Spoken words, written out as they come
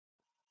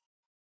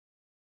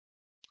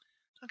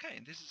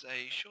Okay, this is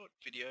a short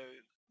video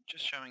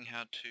just showing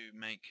how to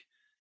make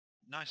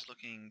nice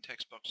looking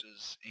text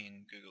boxes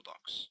in Google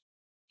Docs.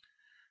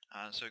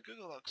 So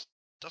Google Docs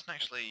doesn't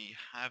actually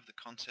have the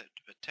concept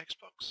of a text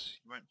box.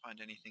 You won't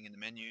find anything in the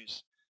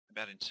menus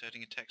about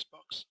inserting a text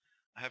box.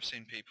 I have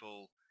seen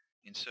people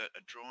insert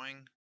a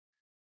drawing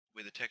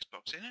with a text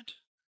box in it,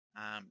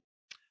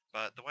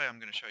 but the way I'm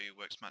going to show you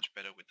works much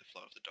better with the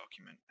flow of the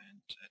document,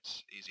 and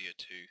it's easier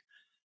to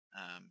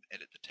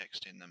edit the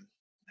text in them,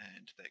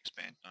 and they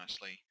expand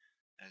nicely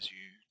as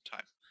you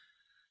type.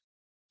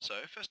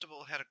 So first of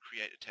all, how to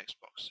create a text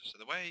box. So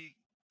the way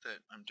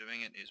that I'm doing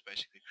it is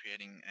basically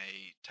creating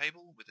a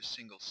table with a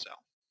single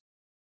cell.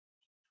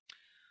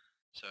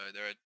 So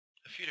there are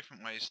a few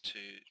different ways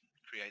to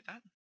create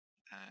that.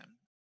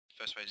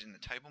 First way is in the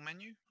table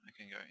menu. I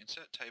can go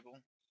insert table,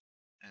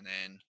 and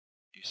then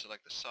you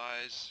select the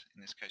size.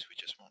 In this case we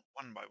just want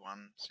 1 by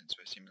 1 since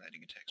we're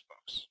simulating a text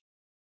box.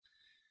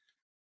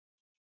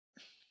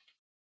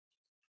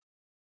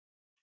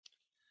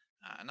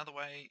 Another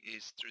way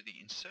is through the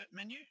insert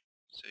menu.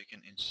 So you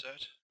can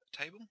insert a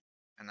table,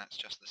 and that's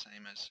just the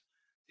same as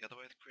the other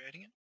way of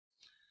creating it.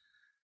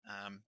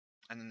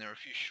 And then there are a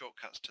few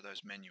shortcuts to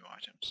those menu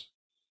items.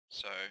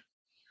 So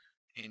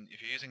if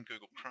you're using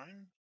Google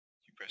Chrome,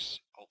 you press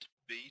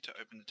Alt-B to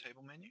open the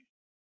table menu.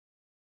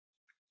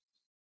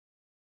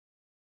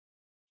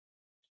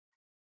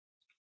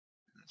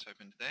 And it's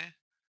opened there.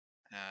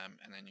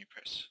 And then you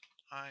press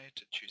I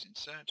to choose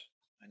insert,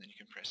 and then you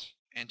can press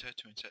Enter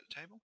to insert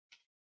the table.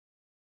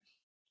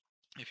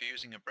 If you're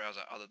using a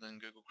browser other than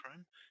Google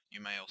Chrome,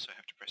 you may also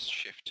have to press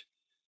Shift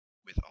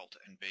with Alt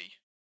and B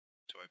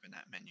to open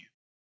that menu.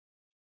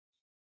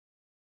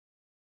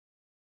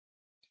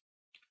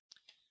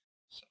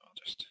 So I'll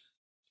just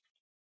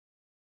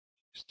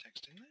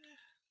text in there.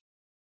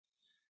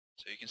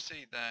 So you can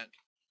see that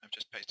I've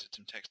just pasted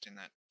some text in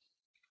that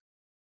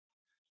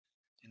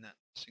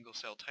single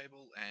cell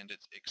table, and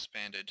it's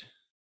expanded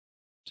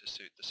to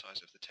suit the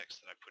size of the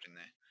text that I put in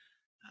there.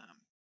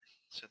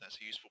 So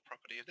that's a useful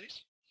property of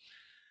these.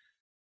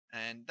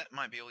 And that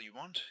might be all you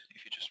want.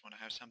 If you just want to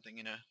have something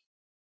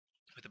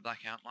with a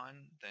black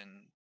outline,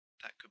 then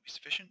that could be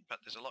sufficient,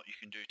 but there's a lot you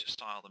can do to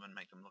style them and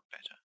make them look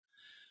better.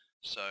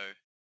 So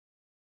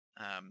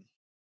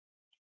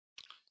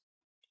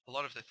a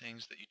lot of the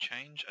things that you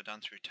change are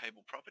done through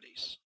table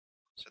properties.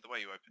 So the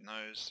way you open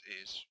those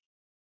is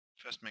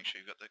first make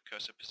sure you've got the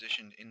cursor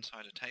positioned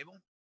inside a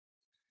table,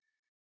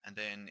 and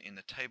then in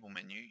the table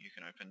menu you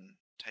can open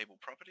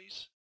table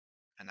properties,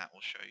 and that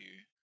will show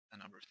you a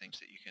number of things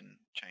that you can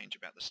change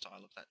about the style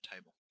of that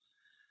table.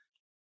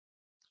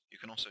 You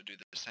can also do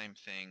the same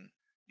thing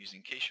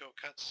using key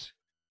shortcuts,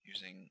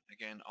 using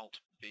again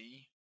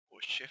Alt-B or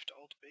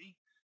Shift-Alt-B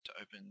to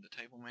open the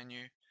table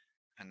menu,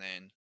 and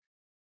then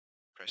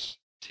press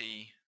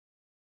T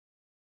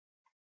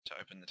to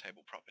open the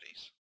table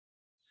properties.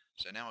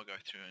 So now I'll go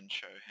through and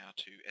show how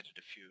to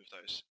edit a few of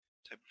those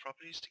table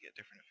properties to get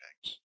different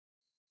effects.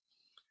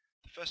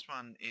 The first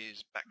one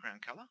is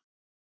background color.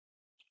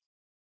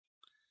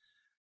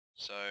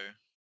 So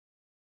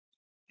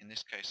in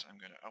this case I'm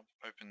going to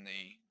open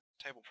the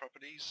table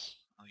properties.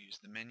 I'll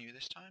use the menu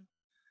this time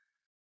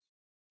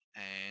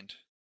and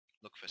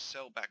look for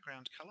cell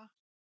background color,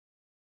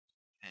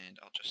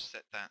 and I'll just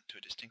set that to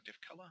a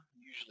distinctive color.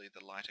 Usually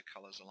the lighter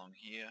colors along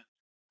here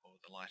or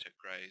the lighter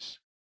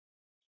grays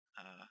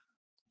are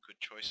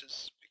good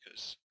choices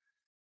because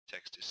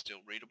text is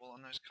still readable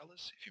on those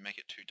colors. If you make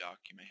it too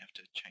dark, you may have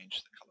to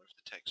change the color of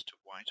the text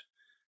to white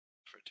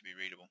for it to be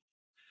readable.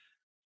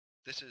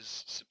 This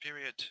is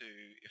superior to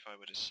if I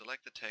were to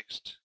select the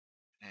text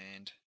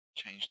and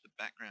change the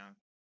background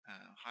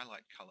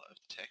highlight color of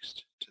the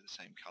text to the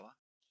same color.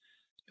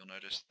 You'll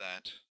notice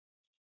that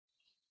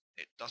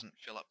it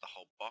doesn't fill up the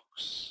whole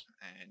box,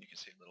 and you can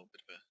see a little bit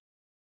of a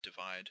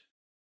divide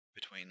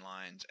between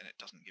lines, and it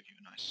doesn't give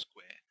you a nice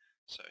square.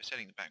 So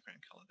setting the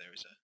background color there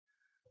is a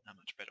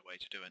much better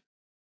way to do it.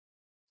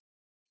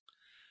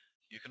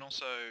 You can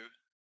also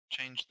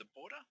change the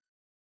border.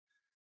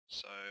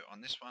 So on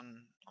this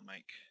one I'll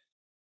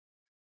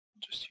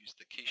just use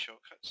the key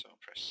shortcut, so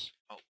I'll press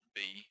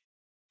Alt-B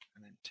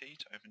and then T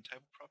to open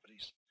table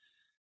properties.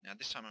 Now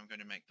this time I'm going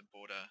to make the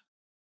border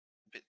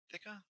a bit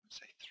thicker, let's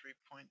say 3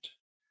 point,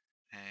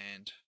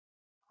 and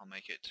I'll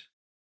make it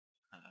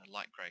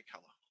light grey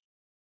color.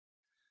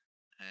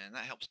 And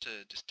that helps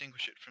to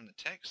distinguish it from the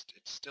text.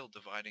 It's still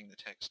dividing the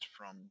text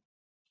from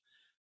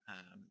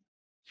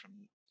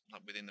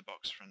within the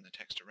box from the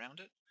text around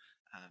it,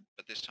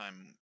 but this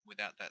time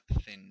without that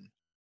thin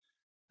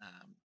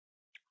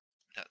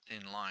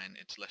line,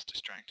 it's less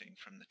distracting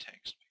from the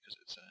text because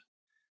it's a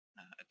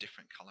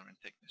different color and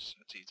thickness, so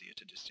it's easier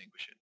to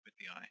distinguish it with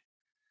the eye.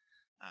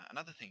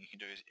 Another thing you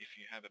can do is, if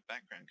you have a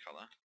background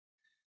color,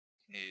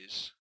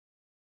 is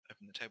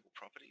open the table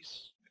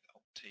properties with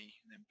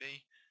Alt-T and then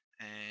B,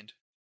 and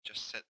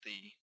just set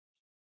the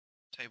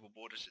table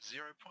borders at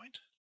 0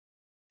 point,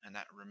 and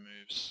that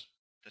removes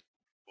the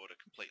border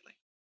completely.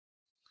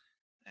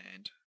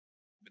 And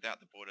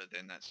without the border,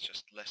 then that's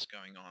just less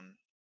going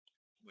on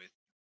with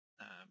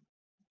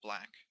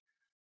black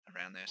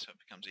around there, so it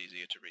becomes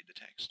easier to read the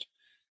text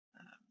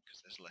because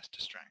there's less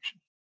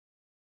distraction.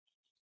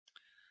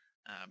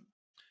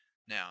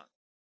 Now,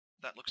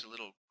 that looks a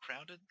little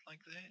crowded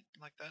like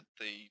that.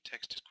 The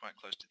text is quite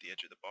close to the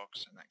edge of the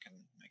box, and that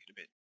can make it a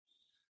bit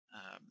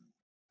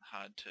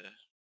harder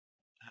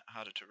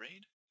to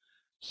read.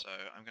 So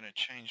I'm going to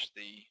change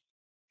the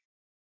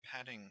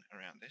padding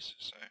around this.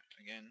 So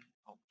again,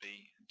 Alt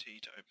B and T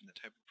to open the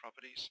table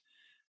properties,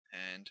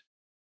 and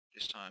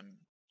this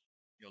time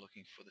you're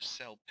looking for the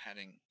cell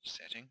padding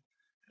setting,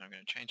 and I'm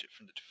going to change it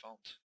from the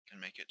default and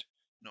make it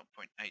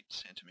 0.8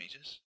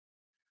 centimeters.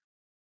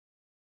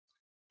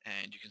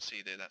 And you can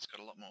see there that's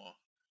got a lot more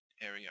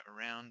area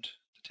around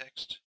the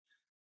text.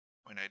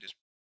 0.8 is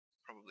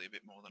probably a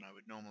bit more than I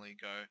would normally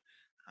go,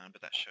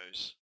 but that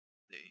shows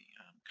the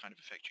kind of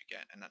effect you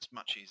get, and that's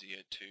much easier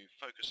to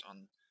focus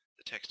on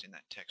the text in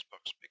that text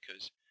box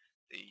because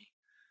the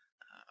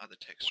other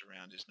text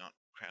around is not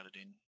crowded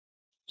in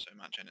so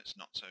much, and it's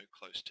not so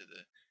close to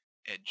the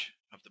edge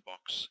of the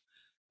box,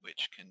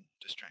 which can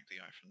distract the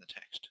eye from the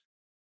text.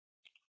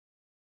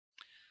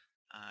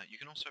 You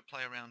can also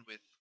play around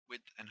with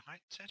width and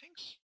height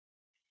settings.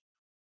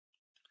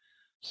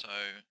 So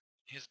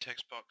here's a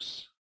text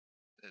box.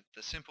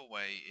 The simple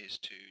way is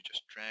to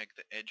just drag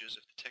the edges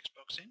of the text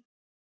box in,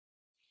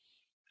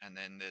 and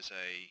then there's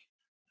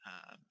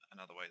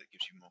another way that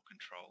gives you more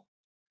control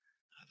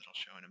that I'll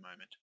show in a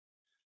moment.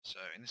 So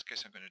in this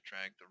case I'm going to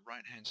drag the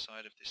right hand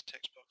side of this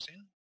text box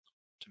in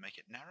to make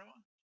it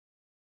narrower.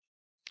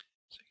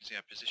 So you can see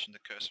I positioned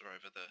the cursor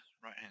over the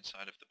right hand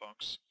side of the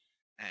box,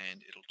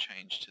 and it'll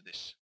change to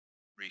this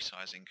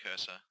resizing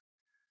cursor,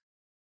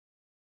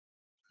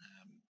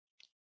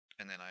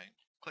 and then I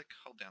click,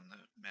 hold down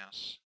the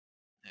mouse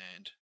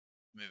and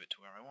move it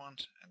to where I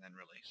want, and then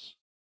release.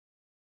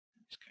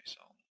 In this case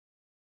I'll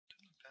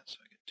do it like that so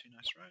I get two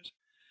nice rows.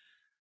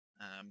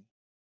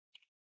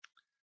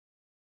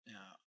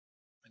 Now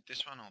with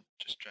this one I'll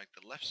just drag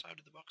the left side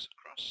of the box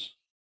across,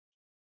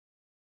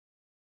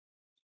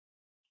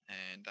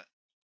 and that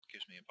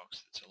gives me a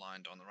box that's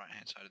aligned on the right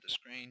hand side of the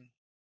screen.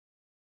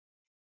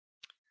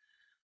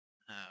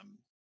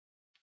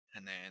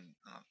 And then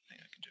another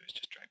thing I can do is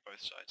just drag both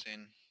sides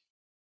in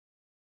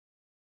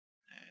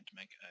and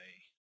make a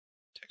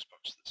text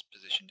box that's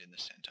positioned in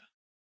the center.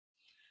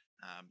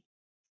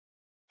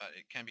 But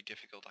it can be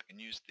difficult. I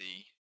can use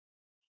the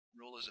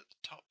rulers at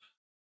the top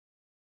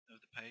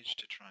of the page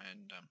to try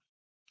and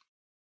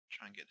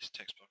get this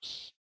text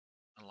box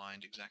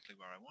aligned exactly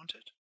where I want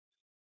it,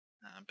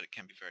 but it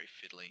can be very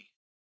fiddly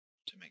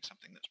to make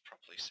something that's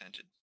properly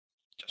centered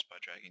just by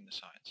dragging the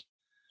sides.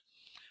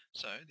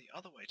 So the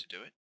other way to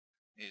do it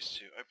is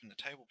to open the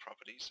table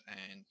properties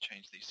and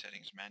change these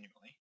settings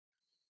manually,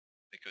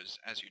 because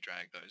as you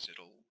drag those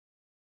it'll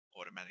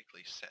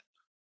automatically set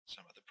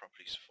some of the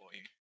properties for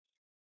you.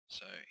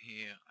 So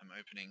here I'm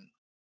opening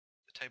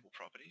the table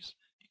properties.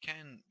 You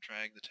can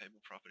drag the table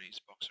properties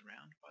box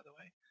around, by the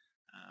way.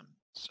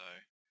 So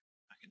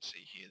I can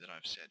see here that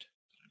I've said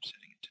that I'm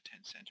setting it to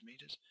 10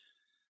 centimeters.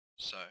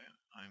 So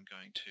I'm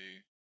going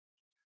to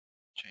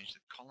change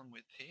the column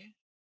width here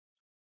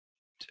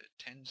to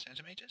 10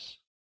 centimeters.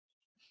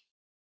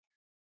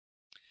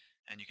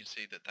 And you can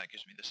see that that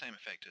gives me the same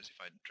effect as if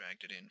I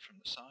dragged it in from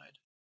the side.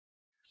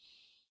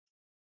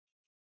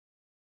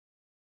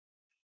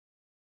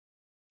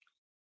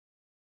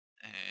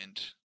 And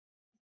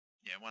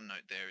yeah, one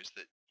note there is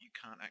that you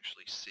can't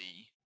actually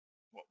see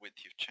what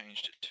width you've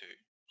changed it to.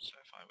 So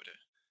if I were to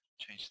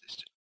change this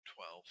to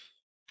 12,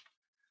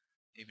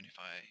 even if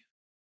I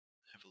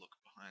have a look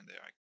behind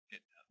there,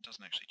 it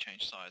doesn't actually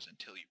change size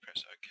until you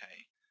press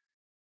OK.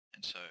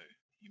 And so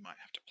you might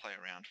have to play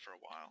around for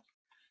a while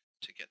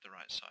to get the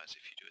right size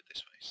if you do it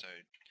this way. So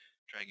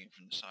dragging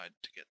from the side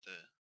to get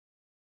the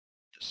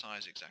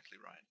size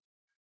exactly right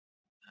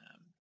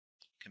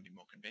can be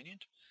more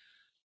convenient.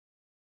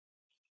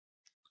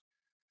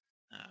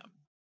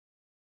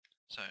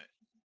 So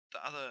the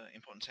other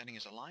important setting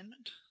is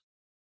alignment.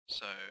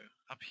 So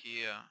up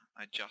here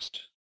I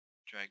just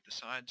drag the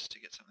sides to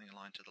get something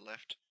aligned to the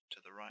left,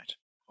 to the right,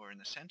 or in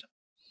the center.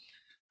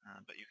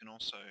 But you can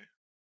also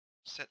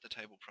set the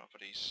table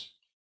properties.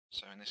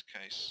 So in this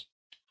case,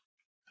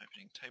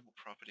 opening table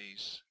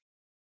properties,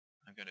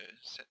 I'm going to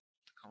set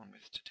the column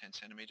width to 10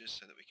 centimeters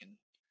so that we can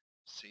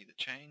see the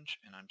change,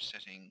 and I'm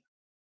setting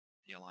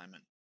the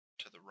alignment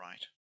to the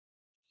right.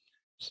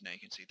 So now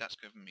you can see that's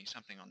given me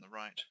something on the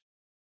right,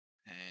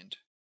 and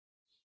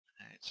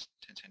it's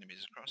 10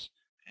 centimeters across,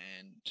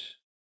 and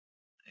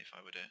if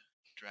I were to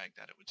drag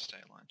that it would stay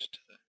aligned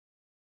to the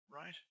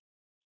right.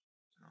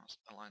 And I'll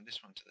align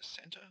this one to the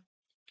center,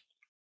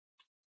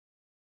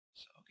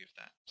 so I'll give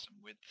that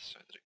some width so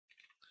that it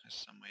has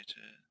somewhere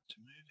to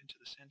move into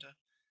the center,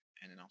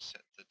 and then I'll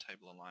set the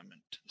table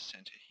alignment to the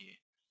center here.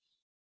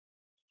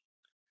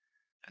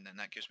 And then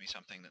that gives me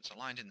something that's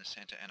aligned in the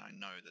center, and I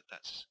know that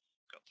that's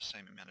got the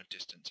same amount of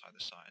distance either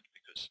side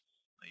because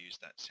I use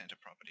that center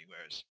property,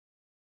 whereas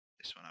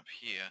this one up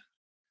here,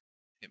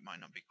 it might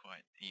not be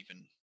quite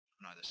even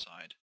on either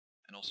side.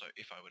 And also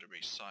if I were to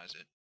resize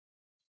it,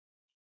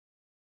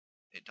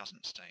 it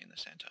doesn't stay in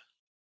the center.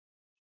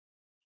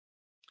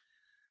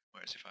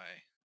 Whereas if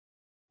I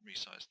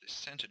resize this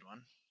centered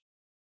one,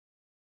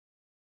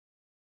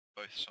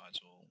 both sides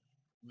will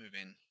move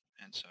in,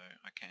 and so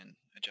I can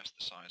adjust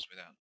the size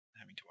without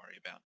having to worry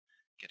about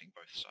getting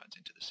both sides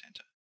into the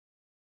center.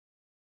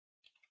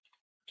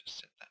 Just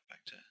set that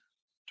back to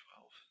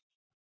 12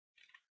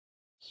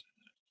 so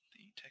that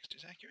the text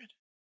is accurate.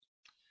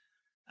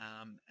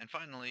 And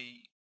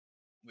finally,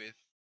 with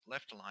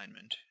left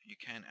alignment, you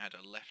can add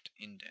a left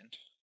indent.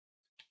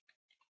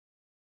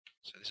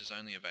 So this is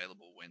only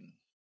available when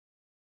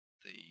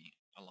the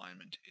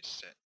alignment is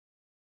set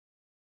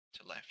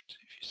to left.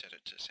 If you set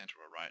it to center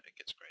or right, it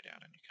gets grayed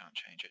out and you can't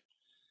change it.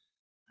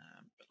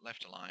 But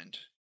left aligned,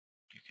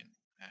 you can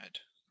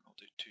add, I'll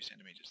do 2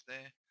 centimeters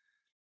there,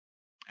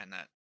 and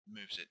that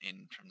moves it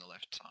in from the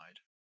left side,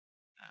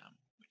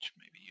 which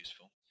may be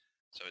useful.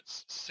 So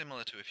it's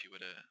similar to if you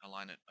were to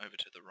align it over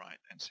to the right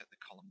and set the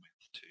column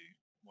width to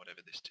whatever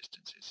this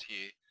distance is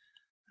here.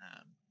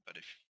 But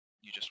if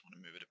you just want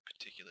to move it a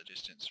particular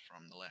distance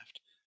from the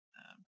left,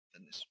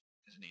 then this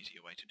is an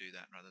easier way to do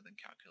that rather than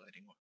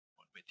calculating what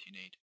width you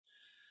need.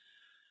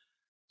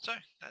 So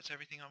that's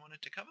everything I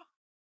wanted to cover.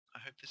 I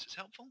hope this is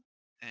helpful,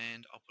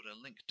 and I'll put a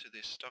link to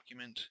this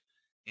document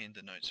in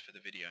the notes for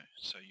the video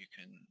so you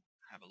can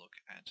have a look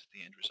at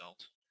the end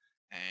result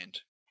and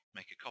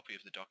make a copy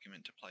of the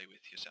document to play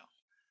with yourself.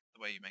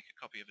 The way you make a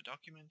copy of a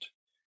document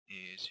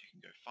is you can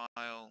go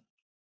File,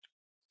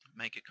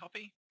 Make a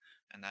Copy,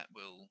 and that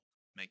will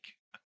make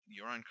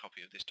your own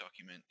copy of this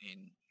document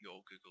in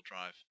your Google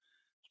Drive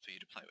for you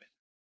to play with.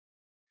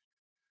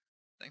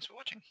 Thanks for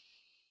watching.